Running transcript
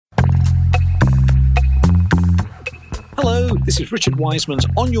This is Richard Wiseman's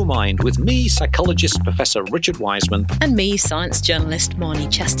On Your Mind with me, psychologist Professor Richard Wiseman. And me, science journalist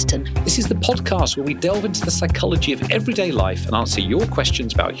Marnie Chesterton. This is the podcast where we delve into the psychology of everyday life and answer your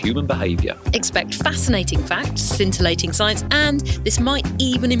questions about human behaviour. Expect fascinating facts, scintillating science, and this might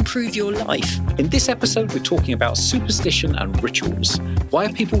even improve your life. In this episode, we're talking about superstition and rituals. Why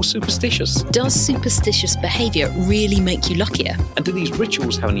are people superstitious? Does superstitious behaviour really make you luckier? And do these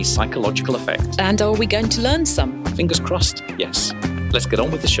rituals have any psychological effect? And are we going to learn some? Fingers crossed, yes. Let's get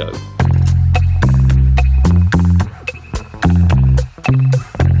on with the show.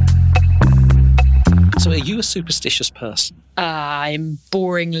 So are you a superstitious person? I'm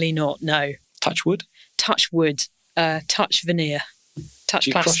boringly not, no. Touch wood? Touch wood, touch veneer, touch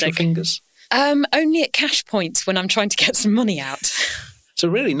Do you plastic. cross your fingers? Only at cash points when I'm trying to get some money out. So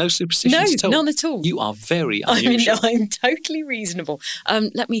really, no superstitions at all? No, none at all. You are very unusual. I'm totally reasonable.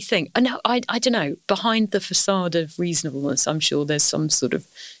 Let me think. No, I don't know. Behind the facade of reasonableness, I'm sure there's some sort of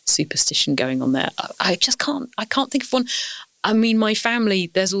superstition going on there. I can't think of one. I mean, my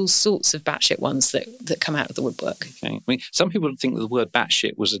family, there's all sorts of batshit ones that come out of the woodwork. Okay. I mean, some people think that the word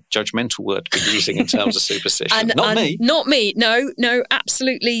batshit was a judgmental word to be using in terms of superstition. Not me. Not me. No,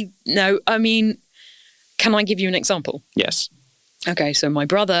 absolutely no. I mean, can I give you an example? Yes. Okay, so my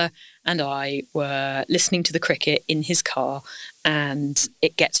brother and I were listening to the cricket in his car and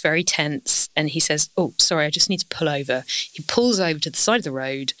it gets very tense and he says, "Oh, sorry, I just need to pull over." He pulls over to the side of the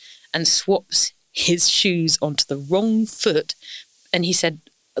road and swaps his shoes onto the wrong foot. And he said,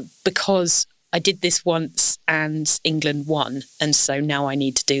 "Because I did this once and England won, and so now I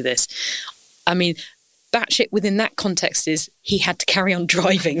need to do this." I mean, batshit within that context is he had to carry on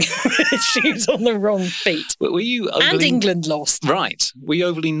driving with his shoes on the wrong feet. Were you overly... And England lost. Right. Were you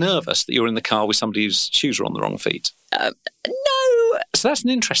overly nervous that you were in the car with somebody whose shoes were on the wrong feet? No. So that's an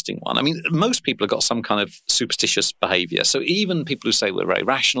interesting one. I mean, most people have got some kind of superstitious behaviour. So even people who say we're very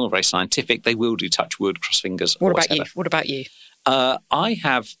rational, very scientific, they will do touch wood, cross fingers, or whatever. What about you? I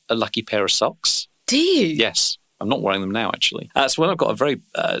have a lucky pair of socks. Do you? Yes. I'm not wearing them now, actually. So when I've got a very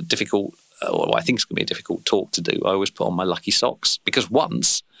difficult... what I think is going to be a difficult talk to do, I always put on my lucky socks. Because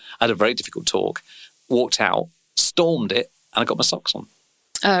once I had a very difficult talk, walked out, stormed it, and I got my socks on.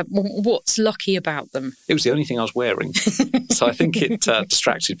 What's lucky about them? It was the only thing I was wearing. So I think it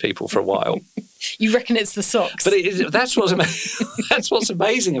distracted people for a while. You reckon it's the socks? But that's what's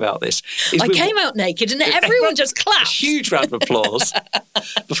amazing about this. I came out naked and everyone just clapped. Huge round of applause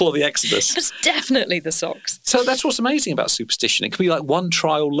before the Exodus. It's definitely the socks. So that's what's amazing about superstition. It can be like one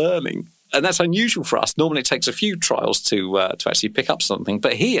trial learning. And that's unusual for us. Normally it takes a few trials to actually pick up something.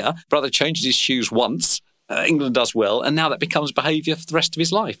 But here, brother changes his shoes once. England does well, and now that becomes behaviour for the rest of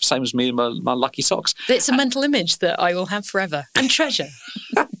his life. Same as me and my lucky socks. It's a mental image that I will have forever and treasure.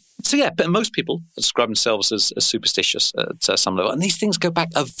 So yeah, but most people describe themselves as superstitious at some level. And these things go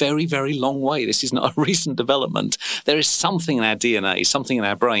back a very, very long way. This is not a recent development. There is something in our DNA, something in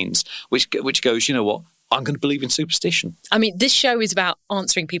our brains, which goes, you know what? I'm going to believe in superstition. I mean, this show is about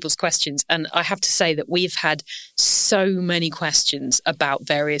answering people's questions. And I have to say that we've had so many questions about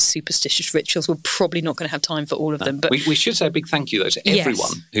various superstitious rituals. We're probably not going to have time for all of them. But we should say a big thank you, though, to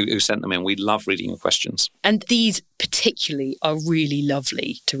everyone who sent them in. We love reading your questions. And these particularly are really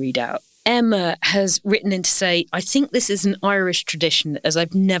lovely to read out. Emma has written in to say, "I think this is an Irish tradition as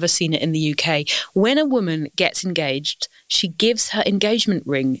I've never seen it in the UK. When a woman gets engaged, she gives her engagement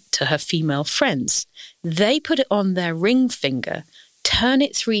ring to her female friends. They put it on their ring finger, turn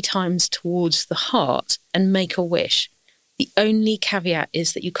it 3 times towards the heart and make a wish. The only caveat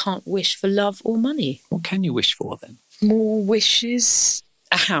is that you can't wish for love or money." What can you wish for then? More wishes.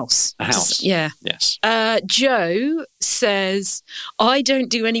 A house. A house? Yeah. Yes. Joe says, "I don't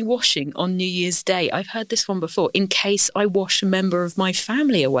do any washing on New Year's Day." I've heard this one before. "In case I wash a member of my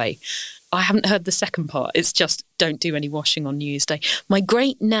family away." I haven't heard the second part. It's just don't do any washing on New Year's Day. My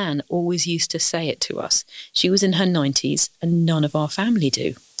great nan always used to say it to us. She was in her 90s and none of our family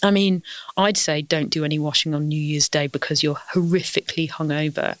do. I mean, I'd say don't do any washing on New Year's Day because you're horrifically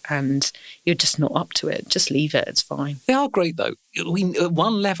hungover and you're just not up to it. Just leave it. It's fine. They are great, though. At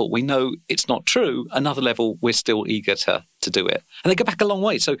one level, we know it's not true. Another level, we're still eager to do it. And they go back a long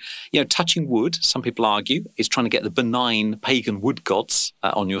way. So, touching wood, some people argue, is trying to get the benign pagan wood gods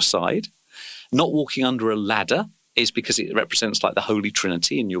on your side. Not walking under a ladder is because it represents like the Holy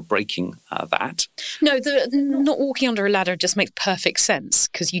Trinity and you're breaking that. No, not walking under a ladder just makes perfect sense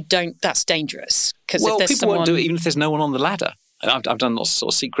because that's dangerous. Well, people won't do it even if there's no one on the ladder. I've done lots of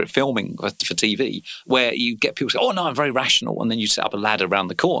sort of secret filming for TV where you get people say, oh, no, I'm very rational. And then you set up a ladder around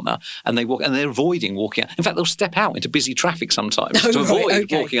the corner and they walk, and they're avoiding walking. In fact, they'll step out into busy traffic sometimes to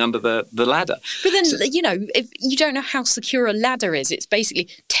avoid walking under the ladder. But then, if you don't know how secure a ladder is, it's basically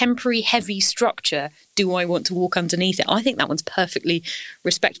temporary heavy structure. Do I want to walk underneath it? I think that one's perfectly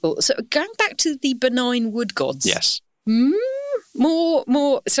respectable. So going back to the benign wood gods. Yes.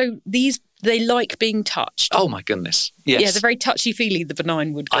 More. So these, they like being touched. Oh, my goodness. Yes. Yeah, they're very touchy-feely, the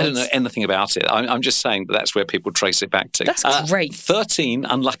benign wood gods. I don't know anything about it. I'm just saying that's where people trace it back to. That's great. 13,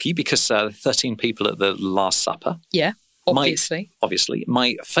 unlucky, because 13 people at the Last Supper. Yeah, obviously.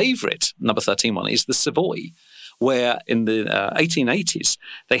 My favourite, number 13 one, is the Savoy, where in the 1880s,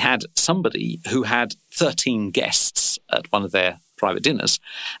 they had somebody who had 13 guests at one of their private dinners.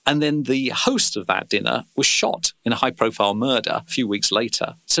 And then the host of that dinner was shot in a high-profile murder a few weeks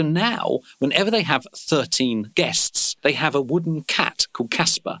later. So now, whenever they have 13 guests, they have a wooden cat called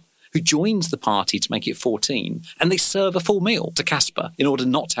Casper, who joins the party to make it 14, and they serve a full meal to Casper in order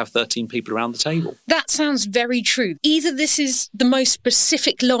not to have 13 people around the table. That sounds very true. Either this is the most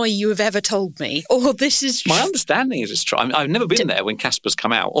specific lie you have ever told me, or this is... My understanding is it's true. I've never been there when Casper's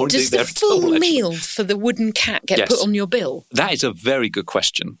come out. Or does the full meal for the wooden cat get put on your bill? That is a very good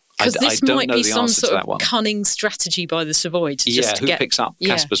question. Because this might be some sort of one. Cunning strategy by the Savoy to picks up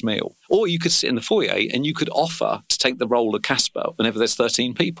Casper's meal. Or you could sit in the foyer and you could offer to take the role of Casper whenever there's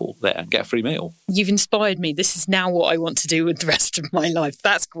 13 people there and get a free meal. You've inspired me. This is now what I want to do with the rest of my life.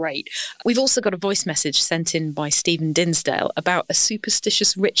 That's great. We've also got a voice message sent in by Stephen Dinsdale about a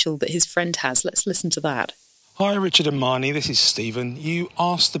superstitious ritual that his friend has. Let's listen to that. Hi, Richard and Marnie. This is Stephen. You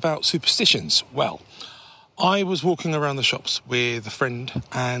asked about superstitions. Well, I was walking around the shops with a friend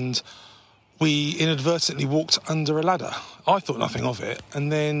and we inadvertently walked under a ladder. I thought nothing of it,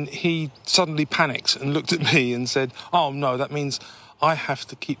 and then he suddenly panicked and looked at me and said, oh no, that means I have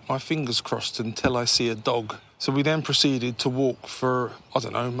to keep my fingers crossed until I see a dog. So we then proceeded to walk for, I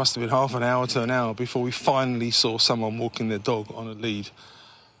don't know, must have been half an hour to an hour before we finally saw someone walking their dog on a lead.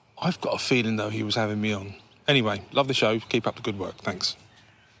 I've got a feeling though he was having me on. Anyway, love the show. Keep up the good work. Thanks.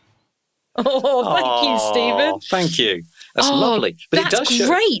 Oh, thank you, Stephen. Thank you. That's lovely. But that's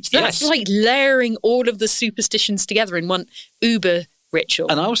great. That's like layering all of the superstitions together in one uber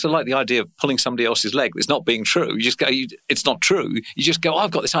ritual. And I also like the idea of pulling somebody else's leg that's not being true. You just go, it's not true. You just go,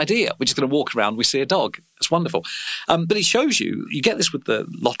 I've got this idea. We're just going to walk around. We see a dog. It's wonderful. But it shows you get this with the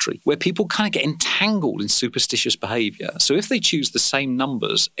lottery, where people kind of get entangled in superstitious behaviour. So if they choose the same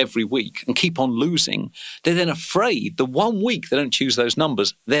numbers every week and keep on losing, they're then afraid the 1 week they don't choose those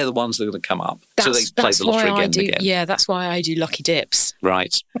numbers, they're the ones that are going to come up. So they play the lottery again and again. Yeah, that's why I do lucky dips.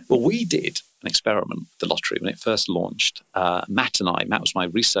 Right. Well, we did an experiment with the lottery when it first launched. Matt was my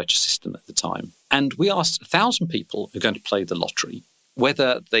research assistant at the time, and we asked 1,000 people who were going to play the lottery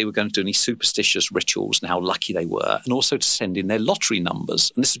whether they were going to do any superstitious rituals and how lucky they were, and also to send in their lottery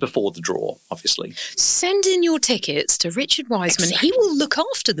numbers. And this is before the draw, obviously. Send in your tickets to Richard Wiseman. Exactly. He will look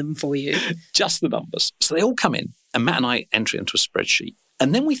after them for you. Just the numbers. So they all come in, and Matt and I enter it into a spreadsheet.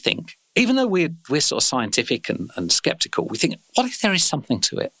 And then we think, even though we're sort of scientific and sceptical, we think, what if there is something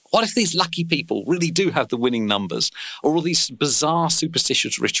to it? What if these lucky people really do have the winning numbers, or all these bizarre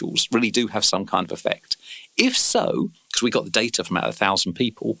superstitious rituals really do have some kind of effect? If so, because we got the data from about 1,000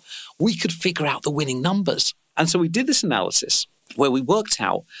 people, we could figure out the winning numbers. And so we did this analysis where we worked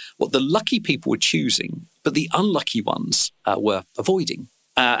out what the lucky people were choosing, but the unlucky ones were avoiding.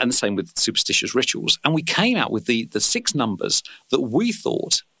 And the same with superstitious rituals. And we came out with the 6 numbers that we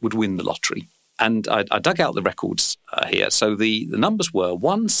thought would win the lottery. And I dug out the records here. So the numbers were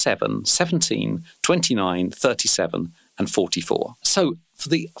 1, 7, 17, 29, 37, and 44. So for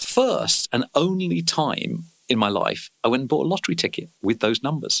the first and only time in my life, I went and bought a lottery ticket with those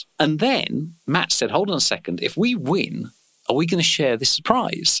numbers. And then Matt said, hold on a second, if we win, are we going to share this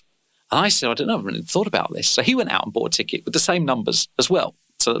surprise? And I said, I don't know, I haven't really thought about this. So he went out and bought a ticket with the same numbers as well.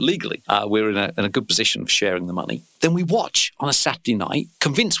 So legally, we're in a good position for sharing the money. Then we watch on a Saturday night,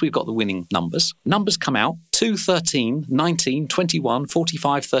 convinced we've got the winning numbers. Numbers come out, 2, 13, 19, 21,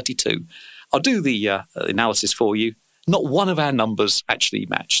 45, 32. I'll do the analysis for you. Not one of our numbers actually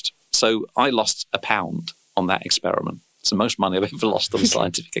matched. So I lost £1 on that experiment. It's the most money I've ever lost on a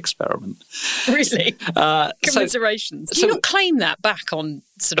scientific experiment. Really? Commiserations. Do you not claim that back on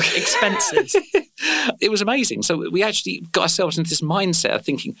sort of expenses? It was amazing. So we actually got ourselves into this mindset of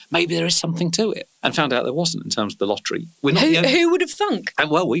thinking maybe there is something to it, and found out there wasn't in terms of the lottery. We're not who would have thunk?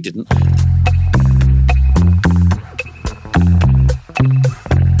 Well, we didn't.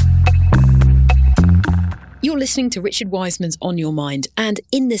 You're listening to Richard Wiseman's On Your Mind, and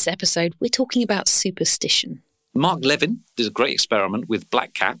in this episode, we're talking about superstition. Mark Levin did a great experiment with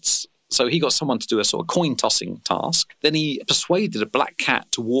black cats. So he got someone to do a sort of coin-tossing task. Then he persuaded a black cat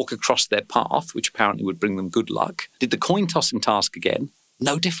to walk across their path, which apparently would bring them good luck. Did the coin-tossing task again.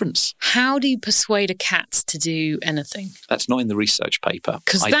 No difference. How do you persuade a cat to do anything? That's not in the research paper.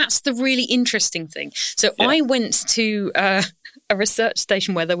 Because that's the really interesting thing. So I went to a research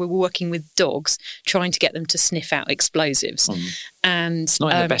station where they were working with dogs, trying to get them to sniff out explosives. And it's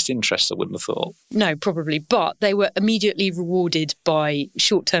not in their best interest, I wouldn't have thought. No, probably. But they were immediately rewarded by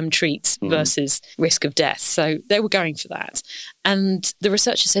short-term treats versus risk of death. So they were going for that. And the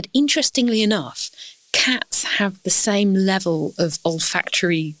researcher said, interestingly enough, cats have the same level of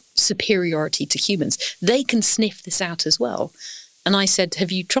olfactory superiority to humans. They can sniff this out as well. And I said,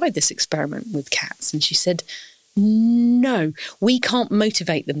 have you tried this experiment with cats? And she said, no, we can't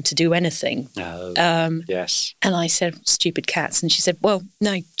motivate them to do anything. Yes. And I said, stupid cats. And she said, well,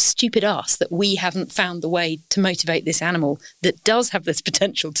 no, stupid us, that we haven't found the way to motivate this animal that does have this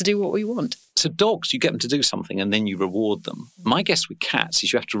potential to do what we want. So dogs, you get them to do something and then you reward them. My guess with cats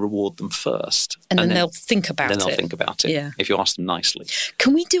is you have to reward them first. And then they'll think about it. Then they'll think about it, if you ask them nicely.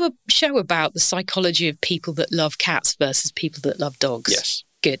 Can we do a show about the psychology of people that love cats versus people that love dogs? Yes.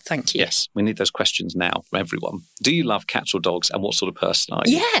 Good, thank you. Yes, we need those questions now from everyone. Do you love cats or dogs, and what sort of person are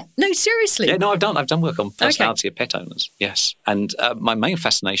you? Yeah, no, seriously. Yeah, no, I've done work on personality of pet owners, yes. And my main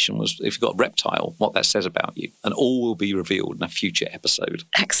fascination was if you've got a reptile, what that says about you. And all will be revealed in a future episode.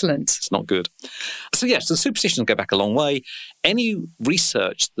 Excellent. It's not good. So yes, the superstitions go back a long way. Any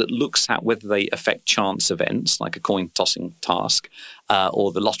research that looks at whether they affect chance events, like a coin-tossing task,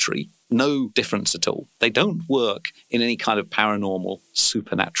 or the lottery, no difference at all. They don't work in any kind of paranormal,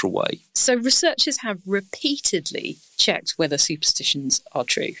 supernatural way. So researchers have repeatedly checked whether superstitions are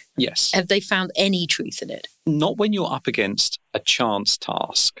true. Yes. Have they found any truth in it? Not when you're up against a chance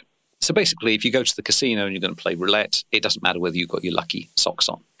task. So basically, if you go to the casino and you're going to play roulette, it doesn't matter whether you've got your lucky socks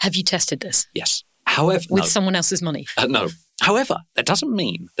on. Have you tested this? Yes. However, with someone else's money? No. However, that doesn't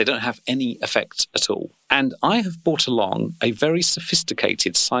mean they don't have any effect at all. And I have brought along a very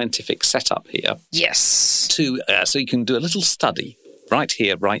sophisticated scientific setup here. Yes. So you can do a little study right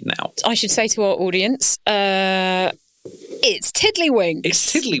here, right now. I should say to our audience, it's tiddlywinks.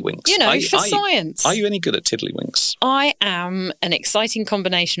 It's tiddlywinks. You know, for science. Are you any good at tiddlywinks? I am an exciting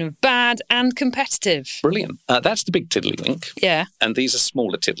combination of bad and competitive. Brilliant. That's the big tiddlywink. Yeah. And these are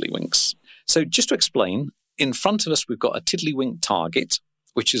smaller tiddlywinks. So just to explain, in front of us, we've got a tiddlywink target,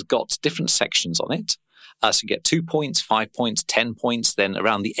 which has got different sections on it. So you get 2 points, 5 points, 10 points. Then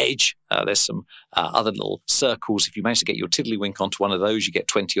around the edge, there's some other little circles. If you manage to get your tiddlywink onto one of those, you get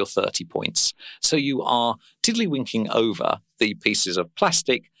 20 or 30 points. So you are tiddlywinking over the pieces of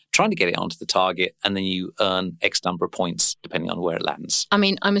plastic, trying to get it onto the target, and then you earn X number of points depending on where it lands. I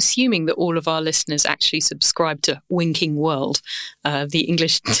mean, I'm assuming that all of our listeners actually subscribe to Winking World, the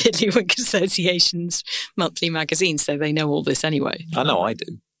English Tiddlywink Association's monthly magazine, so they know all this anyway. I know I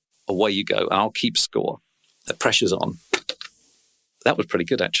do. Away you go, and I'll keep score. The pressure's on. That was pretty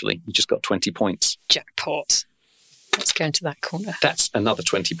good, actually. You just got 20 points. Jackpot. Let's go into that corner. That's another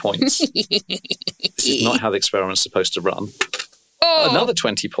 20 points. This is not how the experiment's supposed to run. Oh. Another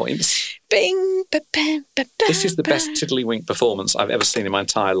 20 points. Bing, this is the best tiddlywink performance I've ever seen in my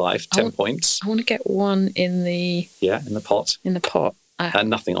entire life. 10 points. I want to get one in the... Yeah, in the pot. In the pot.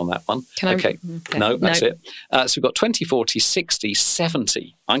 Nothing on that one. Okay. No, that's it. So we've got 20, 40, 60,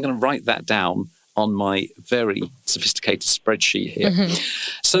 70. I'm going to write that down on my very sophisticated spreadsheet here. Mm-hmm.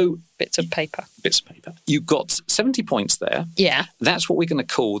 So Bits of paper. You've got 70 points there. Yeah. That's what we're going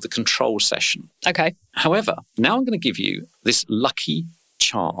to call the control session. Okay. However, now I'm going to give you this lucky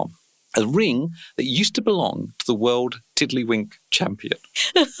charm, a ring that used to belong to the world tiddlywink champion.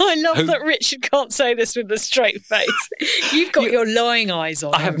 I love that Richard can't say this with a straight face. You've got your lying eyes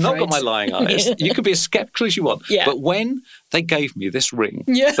on. I have not got my lying eyes. You can be as sceptical as you want. Yeah. But when they gave me this ring,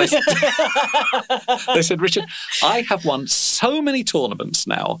 yeah. they said, Richard, I have won so many tournaments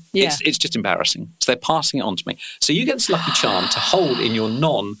now. Yeah. It's just embarrassing. So they're passing it on to me. So you get this lucky charm to hold in your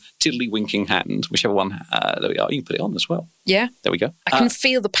non-tiddlywinking hand, whichever one. There we are. You can put it on as well. Yeah. There we go. I can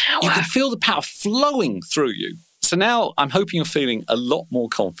feel the power. You can feel the power flowing through you. So now I'm hoping you're feeling a lot more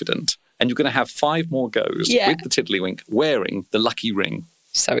confident, and you're going to have 5 more goes with the tiddlywink wearing the lucky ring.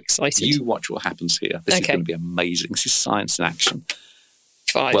 So excited. You watch what happens here. This is going to be amazing. This is science in action.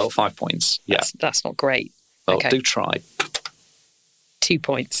 5. Well, 5 points. Yeah. That's not great. Well, do try. 2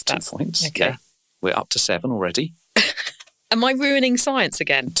 points. 2 points. Okay. Yeah. We're up to 7 already. Am I ruining science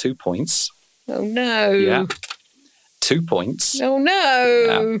again? 2 points. Oh, no. Yeah. 2 points. Oh, no.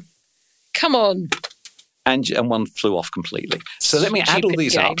 Yeah. Come on. And one flew off completely. So let me add all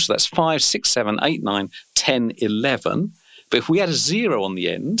these up. So that's 5, 6, 7, 8, 9, 10, 11. But if we add a 0 on the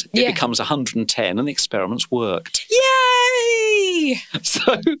end, it becomes 110 and the experiments worked. Yay!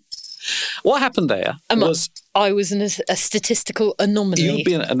 So what happened there was... I was a statistical anomaly. You'd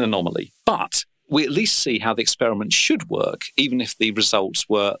be an anomaly. But we at least see how the experiment should work, even if the results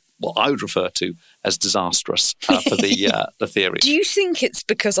were what I would refer to as disastrous for the theory. Do you think it's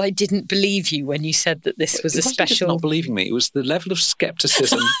because I didn't believe you when you said that this was a special... Just not believing me. It was the level of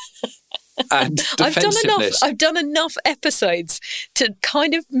scepticism and defensiveness. I've done enough episodes to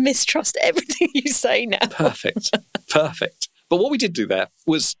kind of mistrust everything you say now. Perfect. But what we did do there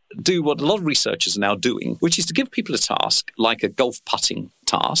was do what a lot of researchers are now doing, which is to give people a task, like a golf putting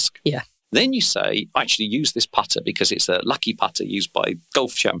task. Yeah. Then you say, actually use this putter because it's a lucky putter used by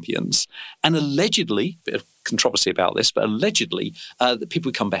golf champions. And allegedly, a bit of controversy about this, but allegedly that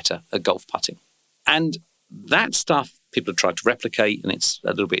people become better at golf putting. And that stuff people have tried to replicate, and it's a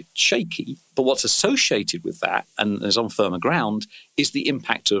little bit shaky. But what's associated with that, and is on firmer ground, is the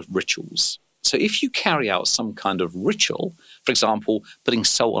impact of rituals. So if you carry out some kind of ritual, for example, putting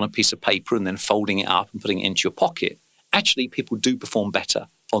salt on a piece of paper and then folding it up and putting it into your pocket, actually people do perform better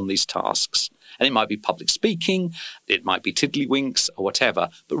on these tasks. And it might be public speaking, it might be tiddlywinks or whatever,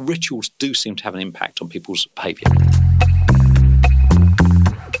 but rituals do seem to have an impact on people's behaviour.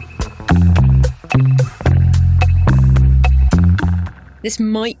 This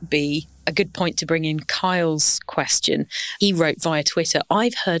might be a good point to bring in Kyle's question. He wrote via Twitter,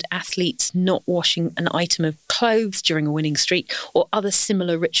 I've heard athletes not washing an item of clothes during a winning streak or other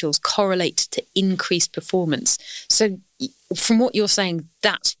similar rituals correlate to increased performance. So from what you're saying,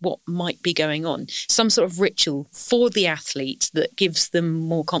 that's what might be going on. Some sort of ritual for the athlete that gives them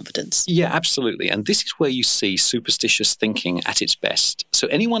more confidence. Yeah, absolutely. And this is where you see superstitious thinking at its best. So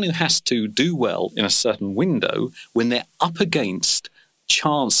anyone who has to do well in a certain window, when they're up against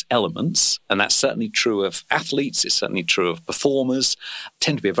chance elements, and that's certainly true of athletes, it's certainly true of performers,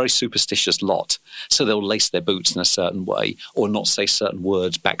 tend to be a very superstitious lot. So they'll lace their boots in a certain way or not say certain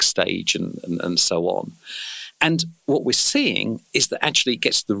words backstage and so on. And what we're seeing is that actually it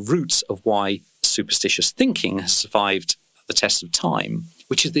gets to the roots of why superstitious thinking has survived the test of time,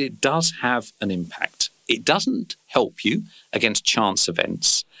 which is that it does have an impact. It doesn't help you against chance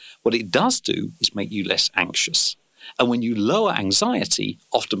events. What it does do is make you less anxious. And when you lower anxiety,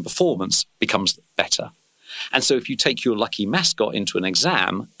 often performance becomes better. And so if you take your lucky mascot into an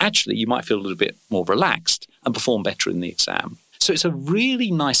exam, actually you might feel a little bit more relaxed and perform better in the exam. So it's a really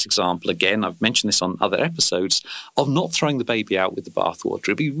nice example, again, I've mentioned this on other episodes, of not throwing the baby out with the bathwater.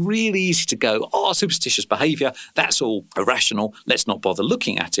 It'd be really easy to go, superstitious behaviour, that's all irrational, let's not bother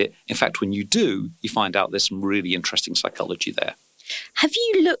looking at it. In fact, when you do, you find out there's some really interesting psychology there. Have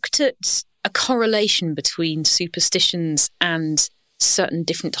you looked at a correlation between superstitions and certain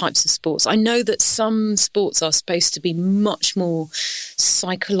different types of sports? I know that some sports are supposed to be much more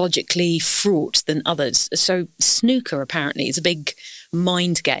psychologically fraught than others. So snooker apparently is a big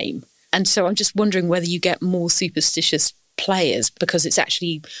mind game. And so I'm just wondering whether you get more superstitious players because it's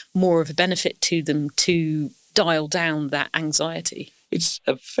actually more of a benefit to them to dial down that anxiety. It's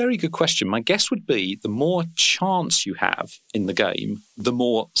a very good question. My guess would be the more chance you have in the game, the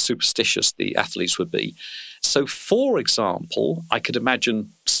more superstitious the athletes would be. So, for example, I could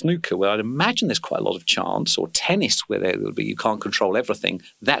imagine snooker, where I'd imagine there's quite a lot of chance, or tennis, where there will be you can't control everything.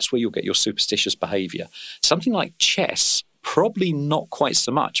 That's where you'll get your superstitious behaviour. Something like chess, probably not quite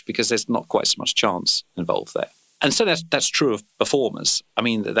so much, because there's not quite so much chance involved there. And so that's true of performers. I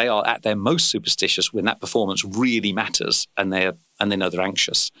mean, they are at their most superstitious when that performance really matters and they know they're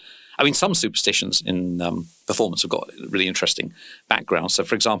anxious. I mean, some superstitions in performance have got really interesting backgrounds. So,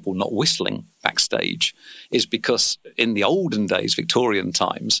 for example, not whistling backstage is because in the olden days, Victorian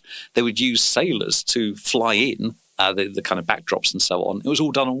times, they would use sailors to fly in the kind of backdrops and so on. It was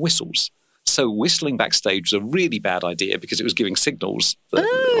all done on whistles. So whistling backstage was a really bad idea because it was giving signals.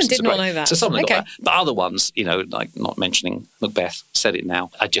 I did not know that. So some of them got that. But other ones, like not mentioning Macbeth, said it now,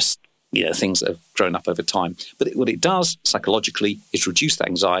 are just things that have grown up over time. But what it does psychologically is reduce the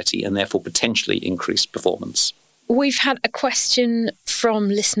anxiety and therefore potentially increase performance. We've had a question from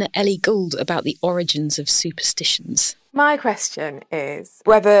listener Ellie Gould about the origins of superstitions. My question is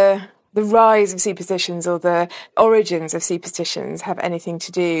whether the rise of superstitions or the origins of superstitions have anything to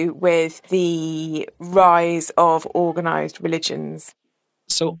do with the rise of organised religions.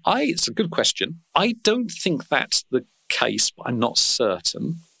 So it's a good question. I don't think that's the case, but I'm not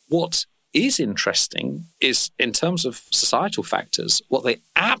certain. What is interesting is, in terms of societal factors, what they're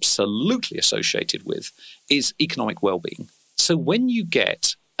absolutely associated with is economic well-being. So when you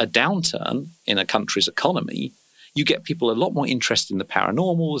get a downturn in a country's economy, you get people a lot more interested in the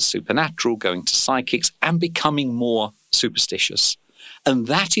paranormal, the supernatural, going to psychics, and becoming more superstitious. And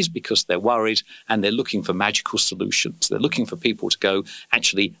that is because they're worried and they're looking for magical solutions. They're looking for people to go,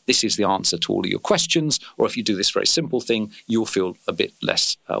 actually, this is the answer to all of your questions. Or if you do this very simple thing, you'll feel a bit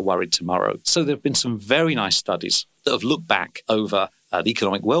less worried tomorrow. So there have been some very nice studies that have looked back over the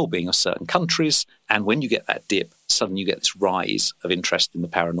economic well-being of certain countries. And when you get that dip, suddenly you get this rise of interest in the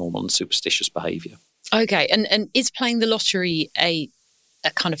paranormal and superstitious behaviour. Okay. And is playing the lottery a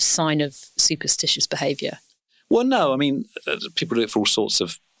kind of sign of superstitious behaviour? Well, no. I mean, people do it for all sorts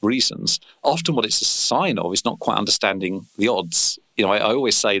of reasons. Often what it's a sign of is not quite understanding the odds. You know, I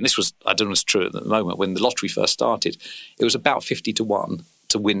always say, and this was, I don't know if it's true at the moment, when the lottery first started, it was about 50 to 1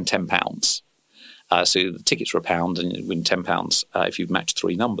 to win £10. So the tickets were £1 and you win £10 if you match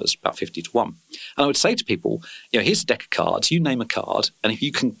 3 numbers, about 50 to 1. And I would say to people, you know, here's a deck of cards, you name a card, and if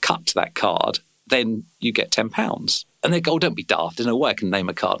you can cut to that card, then you get £10. And they go, oh, don't be daft. There's no way I can name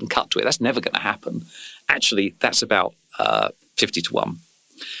a card and cut to it. That's never going to happen. Actually, that's about 50 to 1.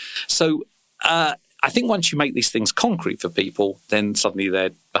 So I think once you make these things concrete for people, then suddenly their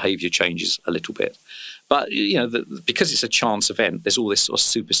behaviour changes a little bit. But, you know, because it's a chance event, there's all this sort of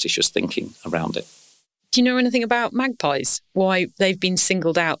superstitious thinking around it. Do you know anything about magpies? Why they've been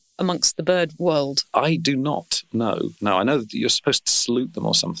singled out amongst the bird world? I do not know. No, I know that you're supposed to salute them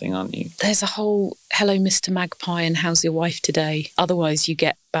or something, aren't you? There's a whole, hello, Mr. Magpie, and how's your wife today? Otherwise, you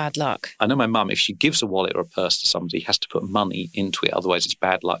get bad luck. I know my mum, if she gives a wallet or a purse to somebody, has to put money into it. Otherwise, it's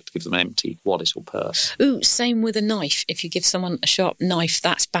bad luck to give them an empty wallet or purse. Ooh, same with a knife. If you give someone a sharp knife,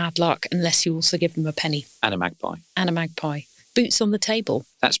 that's bad luck, unless you also give them a penny. And a magpie. And a magpie. Boots on the table.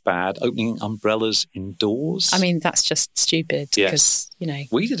 That's bad. Opening umbrellas indoors. I mean, that's just stupid because, you know.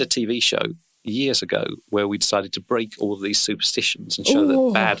 We did a TV show years ago where we decided to break all of these superstitions and show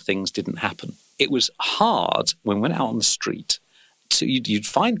that bad things didn't happen. It was hard when we went out on the street. You'd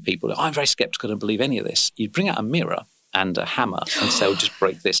find people, I'm very sceptical, I don't believe any of this. You'd bring out a mirror and a hammer and say, oh, just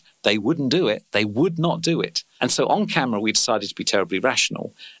break this. They wouldn't do it. They would not do it. And so on camera, we decided to be terribly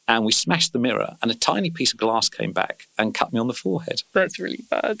rational and we smashed the mirror and a tiny piece of glass came back and cut me on the forehead. That's really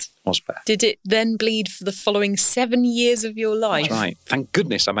bad. It was bad. Did it then bleed for the following 7 years of your life? That's right. Thank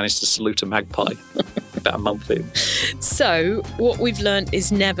goodness I managed to salute a magpie about a month in. So what we've learned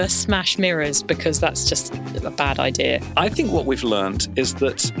is never smash mirrors because that's just a bad idea. I think what we've learned is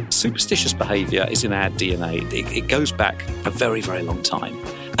that superstitious behaviour is in our DNA. It goes back a very, very long time.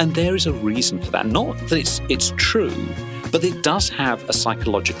 And there is a reason for that. Not that it's true, but it does have a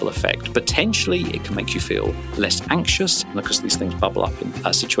psychological effect. Potentially, it can make you feel less anxious, because these things bubble up in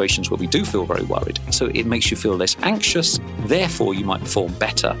situations where we do feel very worried. So it makes you feel less anxious. Therefore, you might perform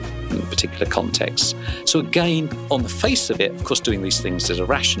better in particular contexts. So again, on the face of it, of course, doing these things is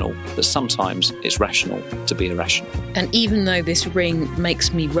irrational, but sometimes it's rational to be irrational. And even though this ring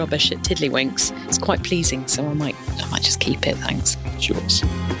makes me rubbish at tiddlywinks, it's quite pleasing. So I might just keep it. Thanks. It's yours.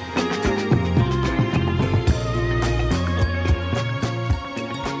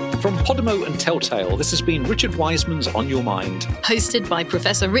 From Podimo and Telltale, this has been Richard Wiseman's On Your Mind. Hosted by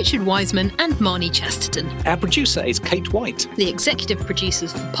Professor Richard Wiseman and Marnie Chesterton. Our producer is Kate White. The executive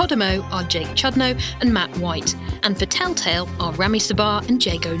producers for Podimo are Jake Chudnow and Matt White. And for Telltale are Rami Sabar and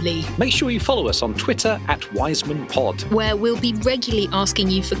Jago Lee. Make sure you follow us on Twitter @WisemanPod, where we'll be regularly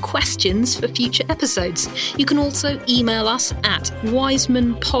asking you for questions for future episodes. You can also email us at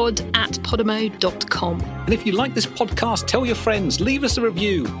wisemanpod@podimo.com. And if you like this podcast, tell your friends, leave us a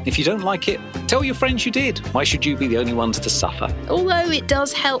review. If you don't like it, tell your friends you did. Why should you be the only ones to suffer? Although it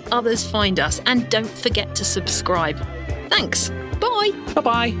does help others find us, and don't forget to subscribe. Thanks. Bye.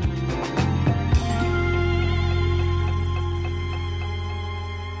 Bye-bye.